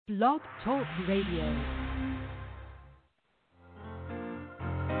Blog Talk Radio.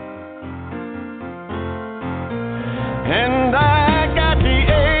 And I got the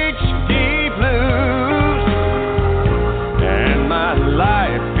HD blues, and my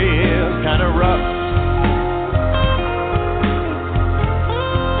life feels kind of rough.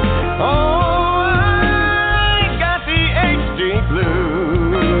 Oh, I got the HD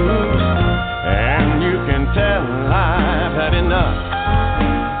blues, and you can tell I've had enough.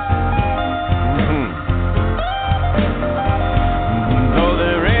 Though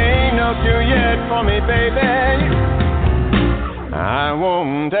there ain't no cure yet for me, baby, I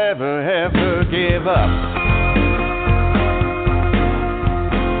won't ever give up.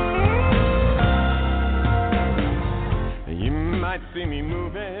 You might see me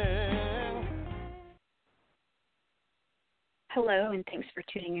moving. Hello, and thanks for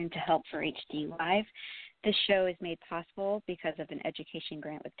tuning in to Help for HD Live. This show is made possible because of an education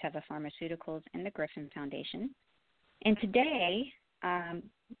grant with Teva Pharmaceuticals and the Griffin Foundation. And today,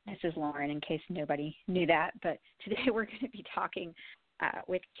 this is Lauren, in case nobody knew that, but today we're going to be talking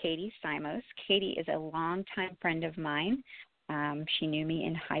with Katie Simos. Katie is a longtime friend of mine. She knew me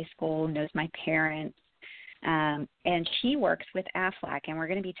in high school, knows my parents, and she works with AFLAC, and we're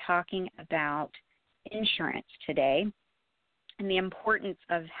going to be talking about insurance today and the importance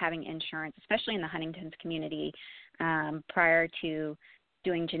of having insurance, especially in the Huntington's community, prior to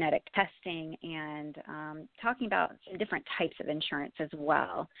doing genetic testing and talking about some different types of insurance as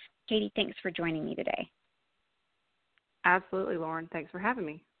well. Katie, thanks for joining me today. Absolutely, Lauren. Thanks for having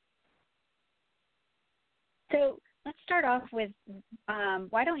me. So let's start off with,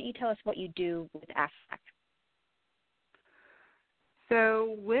 why don't you tell us what you do with AFLAC?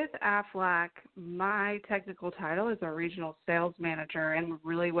 So with AFLAC, my technical title is a regional sales manager, and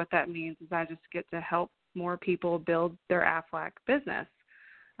really what that means is I just get to help more people build their AFLAC business,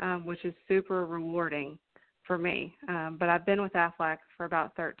 which is super rewarding for me. But I've been with AFLAC for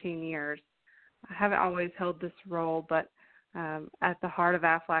about 13 years. I haven't always held this role, but at the heart of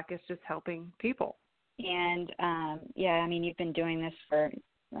AFLAC is just helping people. And, you've been doing this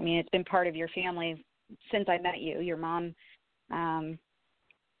it's been part of your family since I met you. Your mom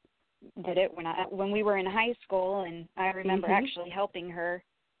did it when we were in high school, and I remember actually helping her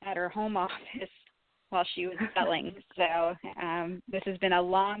at her home office while she was selling. So this has been a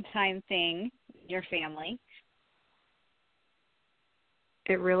long-time thing in your family.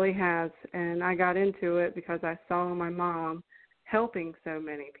 It really has, and I got into it because I saw my mom helping so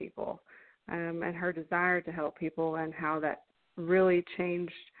many people, and her desire to help people, and how that really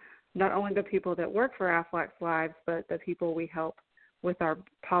changed not only the people that work for AFLAC's lives, but the people we help with our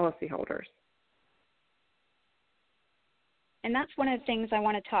policyholders. And that's one of the things I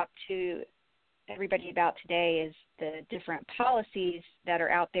want to talk to everybody about today is the different policies that are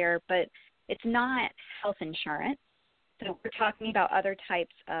out there, but it's not health insurance. So we're talking about other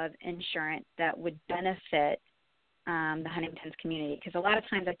types of insurance that would benefit the Huntington's community, because a lot of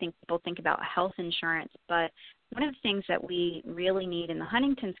times I think people think about health insurance, but one of the things that we really need in the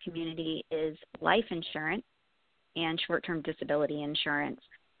Huntington's community is life insurance and short-term disability insurance.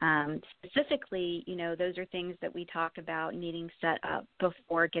 Specifically, those are things that we talk about needing set up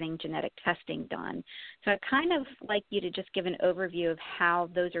before getting genetic testing done. So I'd kind of like you to just give an overview of how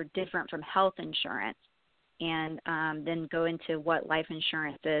those are different from health insurance, and then go into what life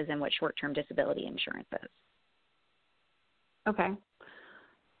insurance is and what short-term disability insurance is. Okay.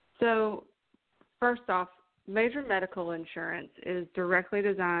 So first off, major medical insurance is directly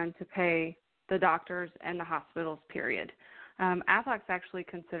designed to pay the doctors and the hospitals, period. AFLAC's actually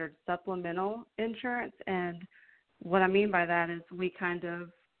considered supplemental insurance, and what I mean by that is we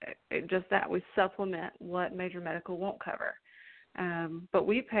we supplement what major medical won't cover. But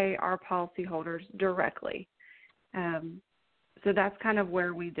we pay our policyholders directly. So that's kind of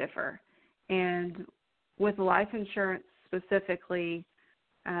where we differ. And with life insurance specifically,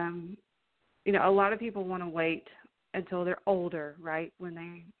 a lot of people want to wait until they're older, right, when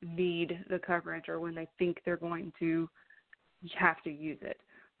they need the coverage or when they think they're going to have to use it.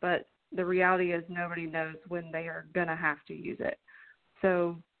 But the reality is nobody knows when they are going to have to use it.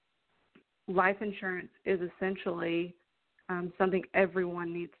 So life insurance is essentially something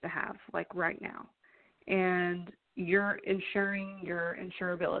everyone needs to have, like right now. And you're ensuring your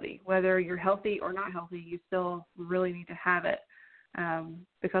insurability. Whether you're healthy or not healthy, you still really need to have it.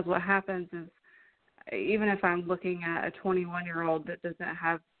 Because what happens is, even if I'm looking at a 21-year-old that doesn't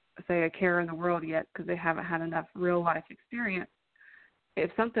have, say, a care in the world yet because they haven't had enough real-life experience, if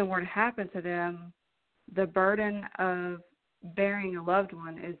something were to happen to them, the burden of bearing a loved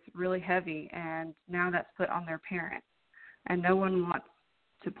one is really heavy, and now that's put on their parents. And no one wants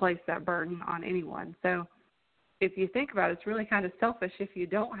to place that burden on anyone. So if you think about it, it's really kind of selfish if you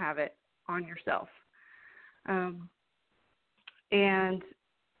don't have it on yourself. And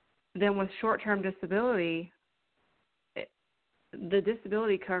then with short-term disability, the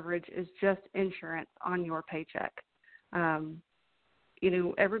disability coverage is just insurance on your paycheck.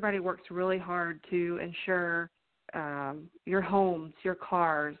 Everybody works really hard to insure your homes, your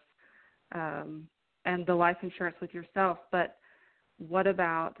cars, and the life insurance with yourself, but what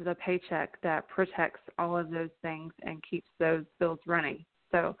about the paycheck that protects all of those things and keeps those bills running?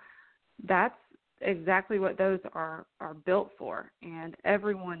 So that's exactly what those are built for, and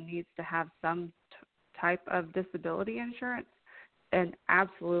everyone needs to have some type of disability insurance and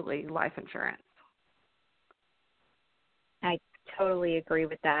absolutely life insurance. I totally agree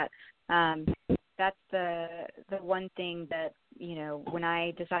with that. That's the one thing that, when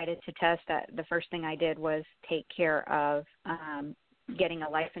I decided to test, that the first thing I did was take care of getting a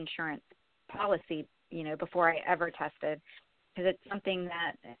life insurance policy, before I ever tested, because it's something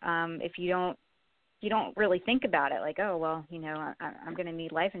that if you don't really think about it, like, oh, well, I'm going to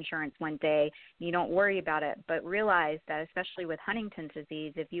need life insurance one day. You don't worry about it, but realize that especially with Huntington's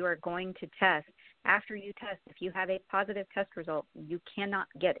disease, if you are going to test, after you test, if you have a positive test result, you cannot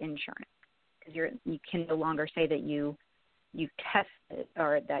get insurance, because you can no longer say that you tested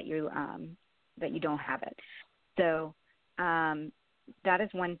or that you don't have it. So that is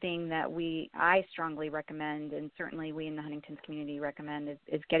one thing that I strongly recommend, and certainly we in the Huntington's community recommend,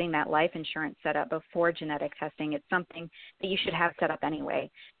 is getting that life insurance set up before genetic testing. It's something that you should have set up anyway.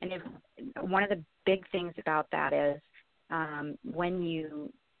 And one of the big things about that is when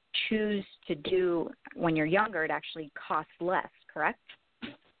you choose to do when you're younger, it actually costs less, correct?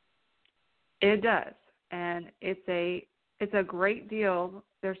 It does, and it's a great deal.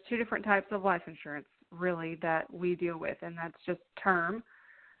 There's two different types of life insurance, really, that we deal with, and that's just term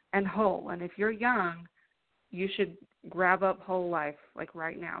and whole. And if you're young, you should grab up whole life, like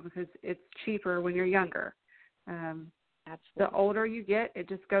right now, because it's cheaper when you're younger. The older you get, it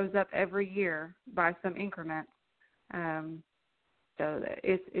just goes up every year by some increment. So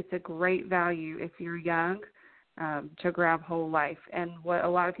it's a great value if you're young to grab whole life. And what a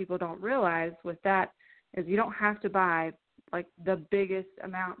lot of people don't realize with that is you don't have to buy like the biggest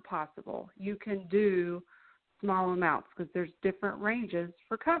amount possible. You can do small amounts because there's different ranges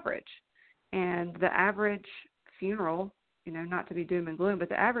for coverage. And the average funeral, not to be doom and gloom, but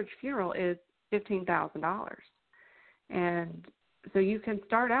the average funeral is $15,000. And so you can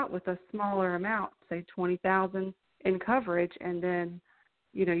start out with a smaller amount, say $20,000 in coverage, and then,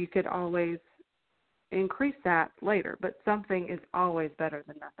 you could always increase that later. But something is always better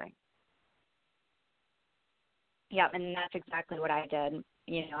than nothing. Yeah, and that's exactly what I did.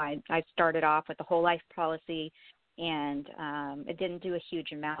 I started off with the whole life policy, and it didn't do a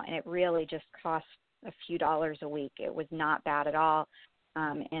huge amount, and it really just cost a few dollars a week. It was not bad at all,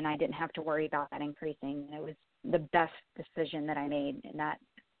 and I didn't have to worry about that increasing. It was the best decision that I made in that,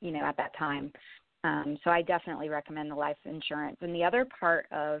 at that time. So I definitely recommend the life insurance. And the other part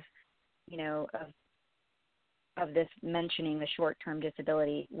of this mentioning the short-term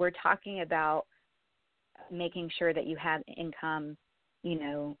disability, we're talking about making sure that you have income,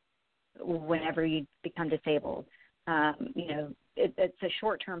 whenever you become disabled. It's a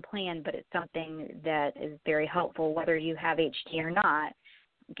short-term plan, but it's something that is very helpful, whether you have HD or not.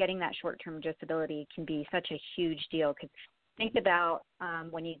 Getting that short-term disability can be such a huge deal, because think about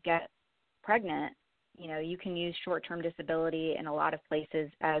when you get pregnant, you can use short-term disability in a lot of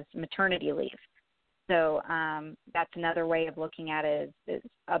places as maternity leave. So that's another way of looking at it, is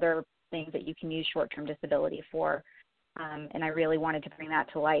other things that you can use short-term disability for. And I really wanted to bring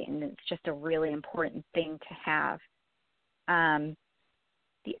that to light, and it's just a really important thing to have.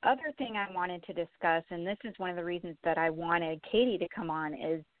 The other thing I wanted to discuss, and this is one of the reasons that I wanted Katie to come on,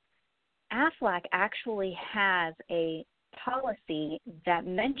 is AFLAC actually has a policy that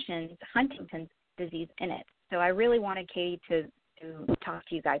mentions Huntington's disease in it. So I really wanted Katie to talk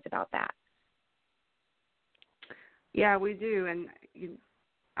to you guys about that. Yeah, we do. And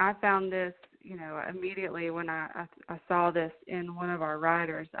I found this, immediately when I saw this in one of our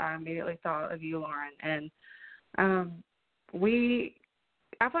riders, I immediately thought of you, Lauren. And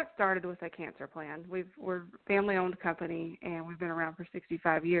AFLAC started with a cancer plan. We're a family-owned company, and we've been around for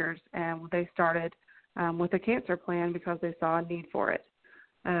 65 years. And they started with a cancer plan because they saw a need for it.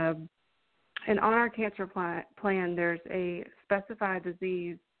 And on our cancer plan, there's a specified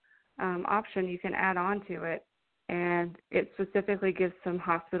disease option you can add on to it, and it specifically gives some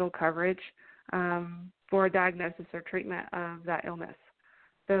hospital coverage for a diagnosis or treatment of that illness.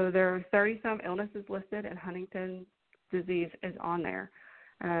 So there are 30-some illnesses listed, and Huntington's disease is on there.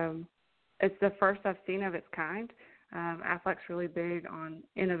 It's the first I've seen of its kind. AFLAC's really big on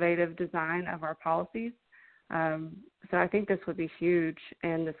innovative design of our policies. So I think this would be huge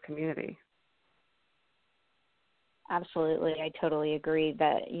in this community. Absolutely. I totally agree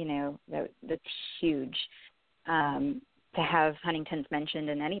that, that's huge to have Huntington's mentioned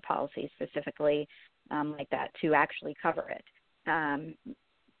in any policy specifically like that to actually cover it,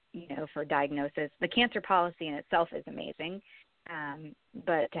 for diagnosis. The cancer policy in itself is amazing,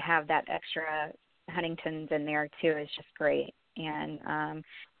 but to have that extra Huntington's in there too is just great. And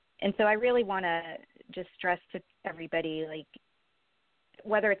so I really want to just stress to everybody, like,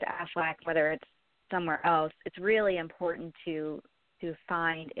 whether it's AFLAC, whether it's somewhere else, it's really important to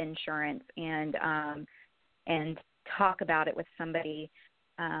find insurance and talk about it with somebody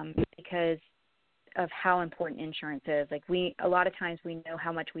because of how important insurance is. Like, a lot of times we know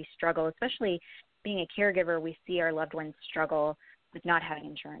how much we struggle, especially being a caregiver. We see our loved ones struggle with not having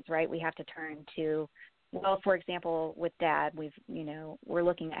insurance, right? We have to turn to, well, for example, with Dad, we're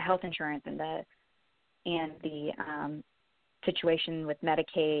looking at health insurance and the situation with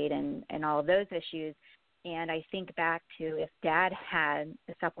Medicaid and all of those issues. And I think back to if Dad had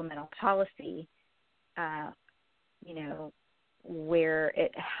a supplemental policy, where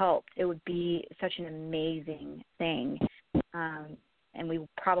it helped, it would be such an amazing thing. And we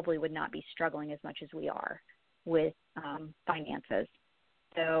probably would not be struggling as much as we are with finances.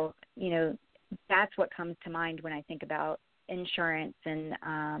 So, that's what comes to mind when I think about insurance and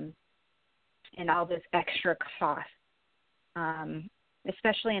all this extra cost.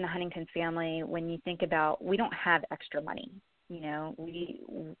 Especially in a Huntington's family, when you think about, we don't have extra money. We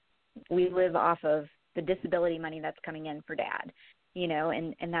live off of the disability money that's coming in for Dad,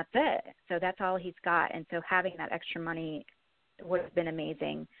 and that's it. So that's all he's got. And so having that extra money would have been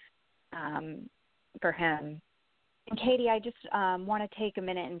amazing for him. And Katie, I just want to take a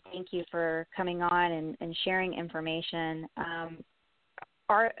minute and thank you for coming on and sharing information.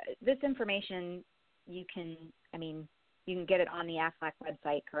 This information, you can get it on the AFLAC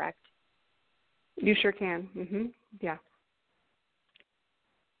website, correct? You sure can. Mm-hmm. Yeah.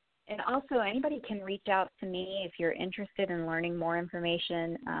 And also, anybody can reach out to me if you're interested in learning more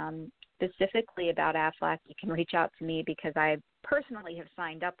information specifically about AFLAC. You can reach out to me because I personally have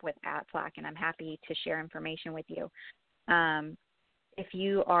signed up with AFLAC, and I'm happy to share information with you. If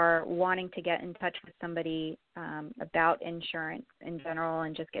you are wanting to get in touch with somebody about insurance in general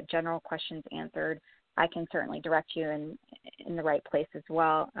and just get general questions answered, I can certainly direct you in the right place as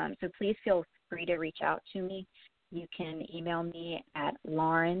well. So please feel free to reach out to me. You can email me at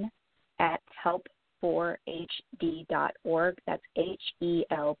lauren@help4hd.org. That's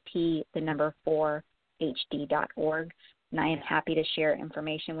HELP, the number 4hd.org. And I am happy to share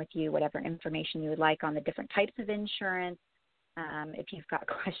information with you, whatever information you would like on the different types of insurance. If you've got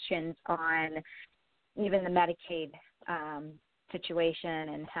questions on even the Medicaid situation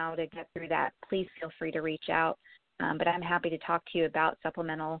and how to get through that, please feel free to reach out. But I'm happy to talk to you about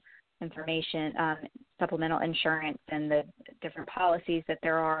supplemental information, supplemental insurance and the different policies that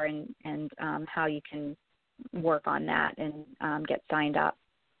there are and how you can work on that and get signed up.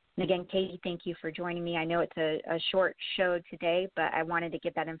 And again, Katie, thank you for joining me. I know it's a short show today, but I wanted to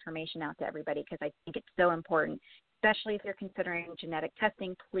get that information out to everybody because I think it's so important, especially if you're considering genetic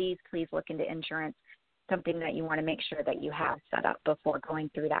testing. Please look into insurance, something that you want to make sure that you have set up before going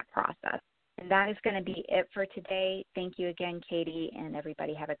through that process. And that is going to be it for today. Thank you again, Katie, and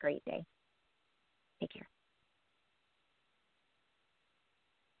everybody have a great day. Take care.